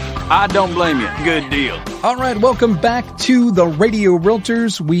that deal. I don't blame you. Good deal. All right, welcome back to the Radio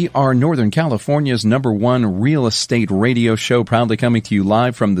Realtors. We are Northern California's #1 real estate radio show, proudly coming to you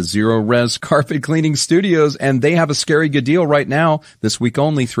live from the Zero Res Carpet Cleaning Studios. And they have a scary good deal right now. This week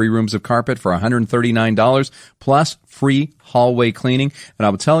only, 3 rooms of carpet for $139 plus free hallway cleaning. And I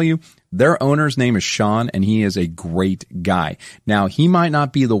will tell you, their owner's name is Sean, and he is a great guy. Now, he might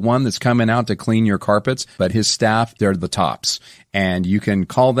not be the one that's coming out to clean your carpets, but his staff, they're the tops. And you can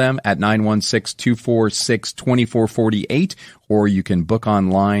call them at 916-246-2448, or you can book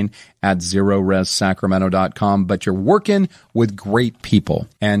online at ZeroResSacramento.com. But you're working with great people.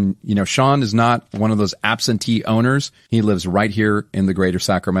 And, you know, Sean is not one of those absentee owners. He lives right here in the greater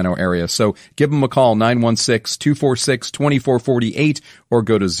Sacramento area. So give him a call, 916-246-2448, or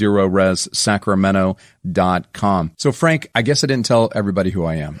go to ZeroResSacramento.com. So, Frank, I guess I didn't tell everybody who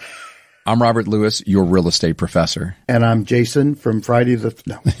I am. I'm Robert Lewis, your real estate professor. And I'm Jason from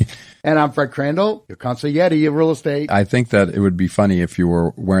And I'm Fred Crandall, your consigliere of real estate. I think that it would be funny if you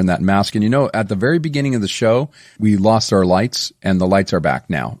were wearing that mask. And you know, at the very beginning of the show, we lost our lights, and the lights are back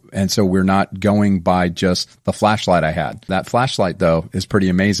now. And so we're not going by just the flashlight I had. That flashlight, though, is pretty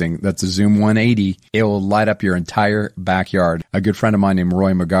amazing. That's a Zoom 180. It will light up your entire backyard. A good friend of mine named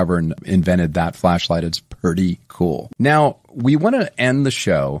Roy McGovern invented that flashlight. It's pretty cool. Now, we want to end the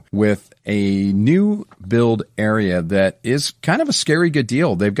show with a new build area that is kind of a scary good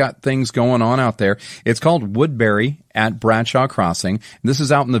deal. They've got things going on out there. It's called Woodberry at Bradshaw Crossing. This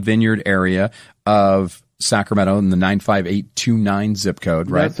is out in the Vineyard area of Sacramento in the 95829 zip code,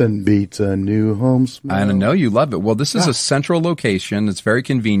 right? Nothing beats a new home smell. I know you love it. Well, this is a central location. It's very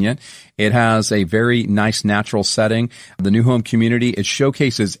convenient. It has a very nice natural setting. The new home community, it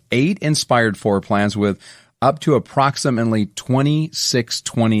showcases 8 inspired floor plans with up to approximately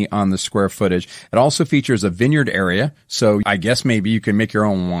 2620 on the square footage. It also features a vineyard area, so I guess maybe you can make your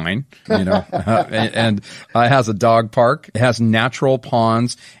own wine, you know, and it has a dog park. It has natural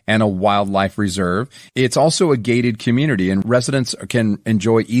ponds and a wildlife reserve. It's also a gated community, and residents can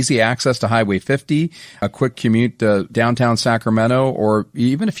enjoy easy access to Highway 50, a quick commute to downtown Sacramento, or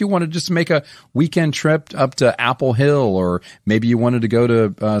even if you wanted just to make a weekend trip up to Apple Hill, or maybe you wanted to go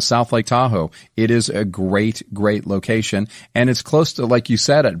to South Lake Tahoe. It is a great location, and it's close to, like you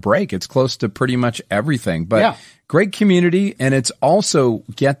said at break, it's close to pretty much everything. But great community, and it's also,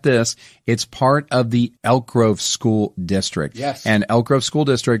 get this, it's part of the Elk Grove School District. Yes. And Elk Grove School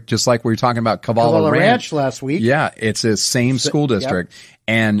District, just like we were talking about Cavallo Ranch last week. Yeah, it's the same school district. Yep.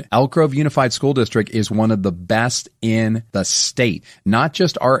 And Elk Grove Unified School District is one of the best in the state. Not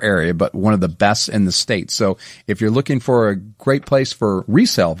just our area, but one of the best in the state. So if you're looking for a great place for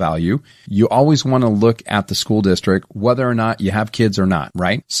resale value, you always want to look at the school district, whether or not you have kids or not,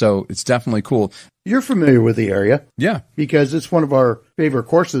 right? So it's definitely cool. You're familiar with the area. Yeah. Because it's one of our favorite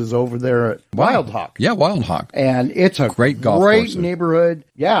courses over there at Wild Hawk. Yeah, Wild Hawk. And it's a great neighborhood.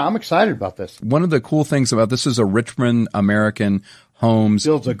 Yeah, I'm excited about this. One of the cool things about this is a Richmond American Homes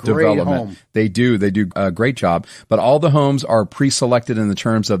builds a great development. home. They do a great job. But all the homes are pre-selected in the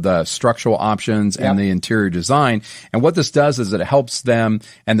terms of the structural options and the interior design. And what this does is it helps them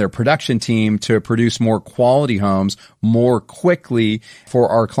and their production team to produce more quality homes more quickly for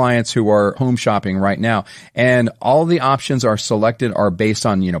our clients who are home shopping right now. And all the options are selected are based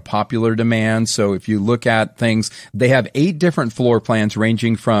on, popular demand. So if you look at things, they have 8 different floor plans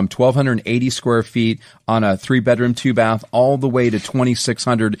ranging from 1,280 square feet on a 3-bedroom, 2-bath, all the way to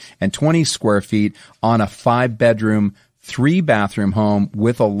 2,620 square feet on a 5-bedroom, 3-bathroom home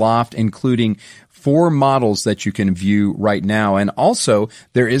with a loft, including 4 models that you can view right now. And also,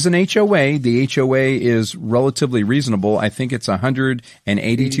 there is an HOA. The HOA is relatively reasonable. I think it's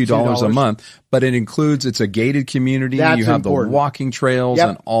 $182 a month, but it includes, it's a gated community. That's you have important. the walking trails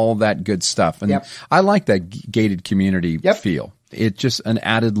and all that good stuff. And I like that gated community feel. It's just an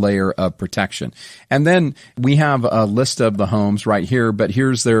added layer of protection. And then we have a list of the homes right here, but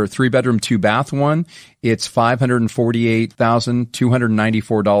here's their 3-bedroom, 2-bath one. It's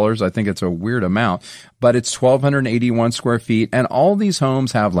 $548,294. I think it's a weird amount, but it's 1,281 square feet. And all these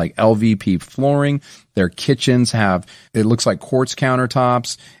homes have like LVP flooring. Their kitchens have, it looks like quartz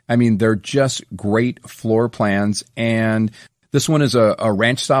countertops. I mean, they're just great floor plans. And this one is a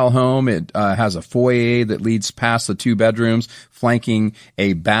ranch-style home. It has a foyer that leads past the 2 bedrooms, flanking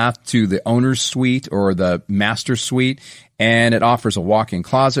a bath to the owner's suite or the master suite. And it offers a walk-in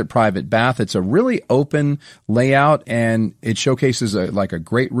closet, private bath. It's a really open layout, and it showcases like a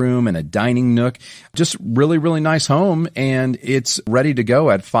great room and a dining nook. Just really, really nice home, and it's ready to go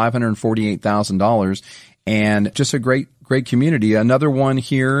at $548,000. And just a great community. Another one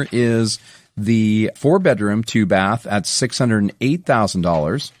here is the 4-bedroom, 2-bath at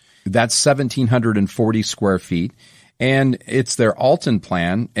 $608,000. That's 1,740 square feet. And it's their Alton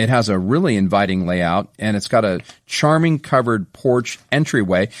plan. It has a really inviting layout, and it's got a charming covered porch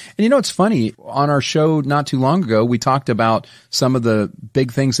entryway. And it's funny, on our show not too long ago, we talked about some of the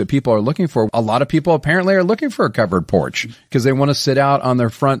big things that people are looking for. A lot of people apparently are looking for a covered porch because they want to sit out on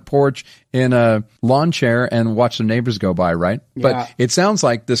their front porch in a lawn chair and watch the neighbors go by, right? Yeah. But it sounds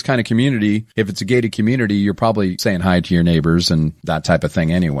like this kind of community, if it's a gated community, you're probably saying hi to your neighbors and that type of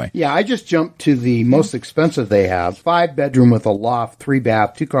thing anyway. Yeah, I just jumped to the most expensive they have. 5-bedroom with a loft,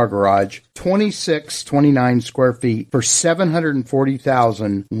 3-bath, 2-car garage, 29 square feet for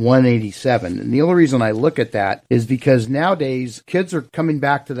 $740,187. And the only reason I look at that is because nowadays kids are coming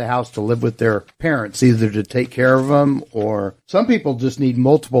back to the house to live with their parents, either to take care of them, or some people just need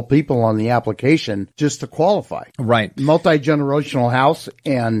multiple people on the application just to qualify. Right. Multi-generational house,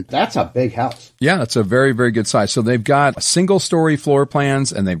 and that's a big house. Yeah, it's a very, very good size. So they've got single-story floor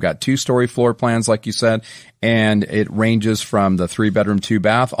plans, and they've got 2-story floor plans, like you said. And it ranges from the 3-bedroom,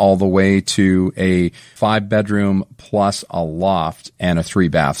 2-bath all the way to a 5-bedroom plus a loft and a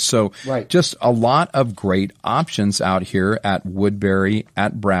 3-bath. So just a lot of great options out here at Woodberry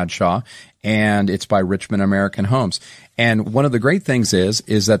at Bradshaw. And it's by Richmond American Homes. And one of the great things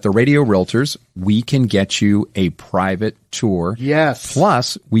is that the Radio Realtors, we can get you a private tour. Yes.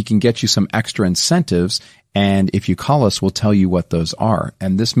 Plus, we can get you some extra incentives. And if you call us, we'll tell you what those are.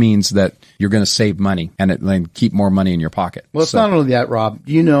 And this means that you're going to save money and keep more money in your pocket. Well, it's not only that, Rob.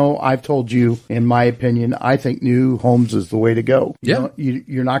 I've told you, in my opinion, I think new homes is the way to go.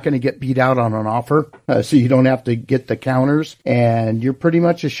 You're not going to get beat out on an offer, so you don't have to get the counters. And you're pretty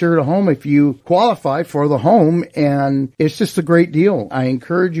much assured a home if you qualify for the home. And it's just a great deal. I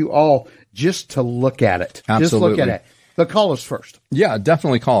encourage you all just to look at it. Absolutely. Just look at it. But call us first. Yeah,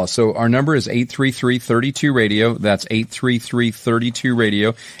 definitely call us. So our number is 833-32-RADIO. That's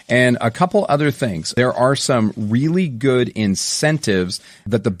 833-32-RADIO. And a couple other things. There are some really good incentives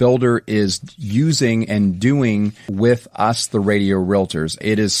that the builder is using and doing with us, the Radio Realtors.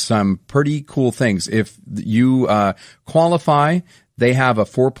 It is some pretty cool things. If you qualify, they have a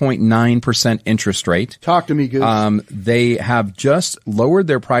 4.9% interest rate. Talk to me, Goose. They have just lowered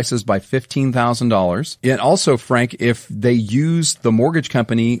their prices by $15,000. And also, Frank, if they use the mortgage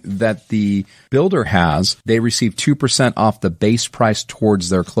company that the builder has, they receive 2% off the base price towards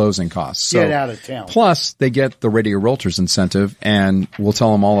their closing costs. So, get out of town. Plus, they get the Radio Realtors incentive, and we'll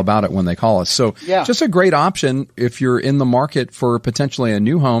tell them all about it when they call us. So just a great option if you're in the market for potentially a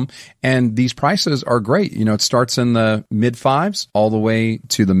new home. And these prices are great. It starts in the mid-5s all the way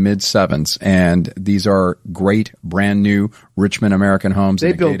to the mid-7s. And these are great, brand new Richmond American Homes.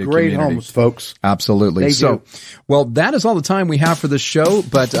 They build great homes, folks. Absolutely. They do. Well, that is all the time we have for this show,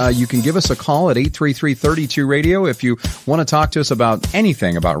 but you can give us a call at 833-32-RADIO if you want to talk to us about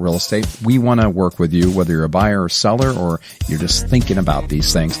anything about real estate. We want to work with you, whether you're a buyer or seller or you're just thinking about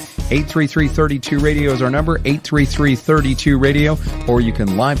these things. 833-32-RADIO is our number, 833-32-RADIO, or you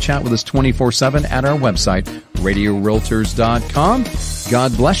can live chat with us 24/7 at our website, radiorealtors.com.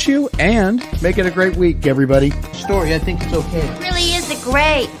 God bless you, and make it a great week, everybody. Story, I think it's okay. It really is a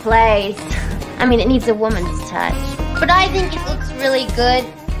great place. I mean, it needs a woman's touch. But I think it looks really good.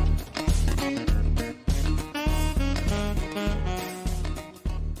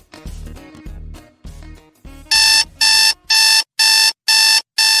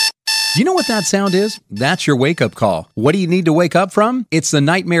 You know what that sound is? That's your wake-up call. What do you need to wake up from? It's the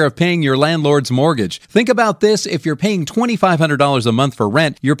nightmare of paying your landlord's mortgage. Think about this. If you're paying $2,500 a month for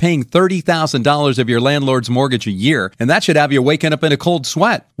rent, you're paying $30,000 of your landlord's mortgage a year, and that should have you waking up in a cold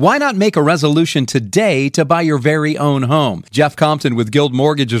sweat. Why not make a resolution today to buy your very own home? Jeff Compton with Guild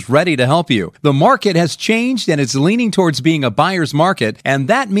Mortgage is ready to help you. The market has changed, and it's leaning towards being a buyer's market, and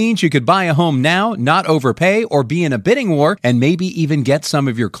that means you could buy a home now, not overpay, or be in a bidding war, and maybe even get some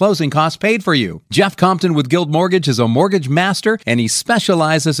of your closing costs paid for you. Jeff Compton with Guild Mortgage is a mortgage master, and he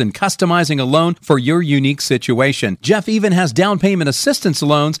specializes in customizing a loan for your unique situation. Jeff even has down payment assistance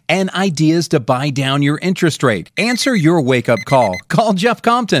loans and ideas to buy down your interest rate. Answer your wake-up call. Call Jeff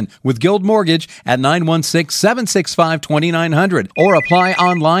Compton with Guild Mortgage at 916-765-2900 or apply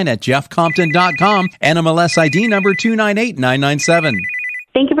online at jeffcompton.com, NMLS ID number 298997.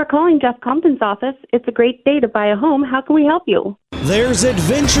 Thank you for calling Jeff Compton's office. It's a great day to buy a home. How can we help you? There's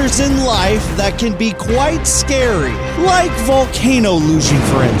adventures in life that can be quite scary, like volcano luging,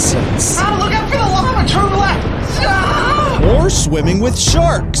 for instance. Oh, look out for the lava, turn left! Ah! Or swimming with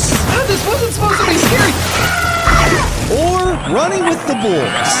sharks. This wasn't supposed to be scary! Or running with the bulls.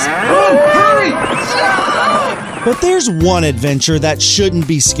 Run, hurry! Ah! But there's one adventure that shouldn't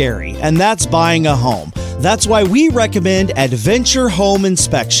be scary, and that's buying a home. That's why we recommend Adventure Home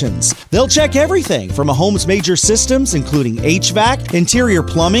Inspections. They'll check everything from a home's major systems, including HVAC, interior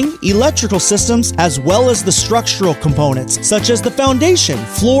plumbing, electrical systems, as well as the structural components, such as the foundation,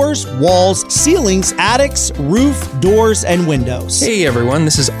 floors, walls, ceilings, attics, roof, doors, and windows. Hey everyone,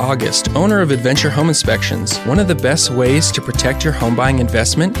 this is August, owner of Adventure Home Inspections. One of the best ways to protect your home buying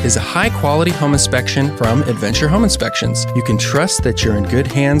investment is a high-quality home inspection from Adventure Home Inspections. You can trust that you're in good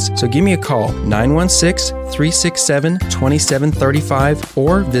hands, so give me a call, 916-367-2735,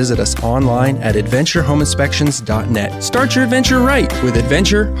 or visit us online at adventurehomeinspections.net. Start your adventure right with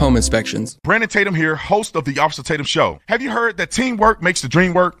Adventure Home Inspections. Brandon Tatum here, host of the Officer Tatum Show. Have you heard that teamwork makes the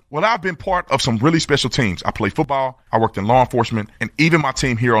dream work? Well, I've been part of some really special teams. I play football, I worked in law enforcement, and even my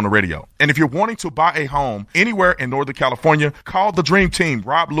team here on the radio. And if you're wanting to buy a home anywhere in Northern California, call the dream team,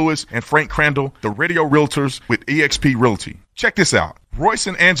 Rob Lewis and Frank Crandall, the Radio Realtors with eXp Realty. Check this out. Royce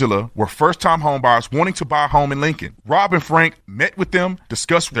and Angela were first-time homebuyers wanting to buy a home in Lincoln. Rob and Frank met with them,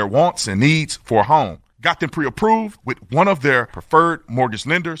 discussed their wants and needs for a home, got them pre-approved with one of their preferred mortgage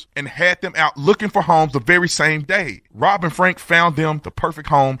lenders, and had them out looking for homes the very same day. Rob and Frank found them the perfect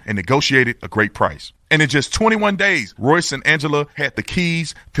home and negotiated a great price. And in just 21 days, Royce and Angela had the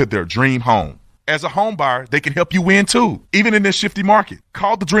keys to their dream home. As a home buyer, they can help you win too, even in this shifty market.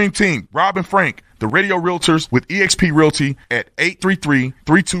 Call the dream team, Rob and Frank, the Radio Realtors with eXp Realty at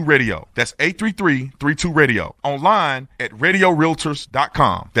 833-32-RADIO. That's 833-32-RADIO. Online at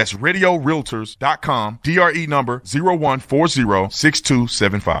radiorealtors.com. That's radiorealtors.com. DRE number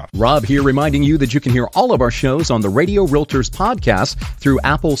 01406275. Rob here reminding you that you can hear all of our shows on the Radio Realtors podcast through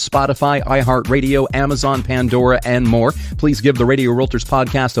Apple, Spotify, iHeartRadio, Amazon, Pandora, and more. Please give the Radio Realtors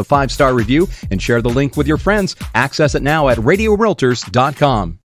podcast a 5-star review and share the link with your friends. Access it now at radiorealtors.com.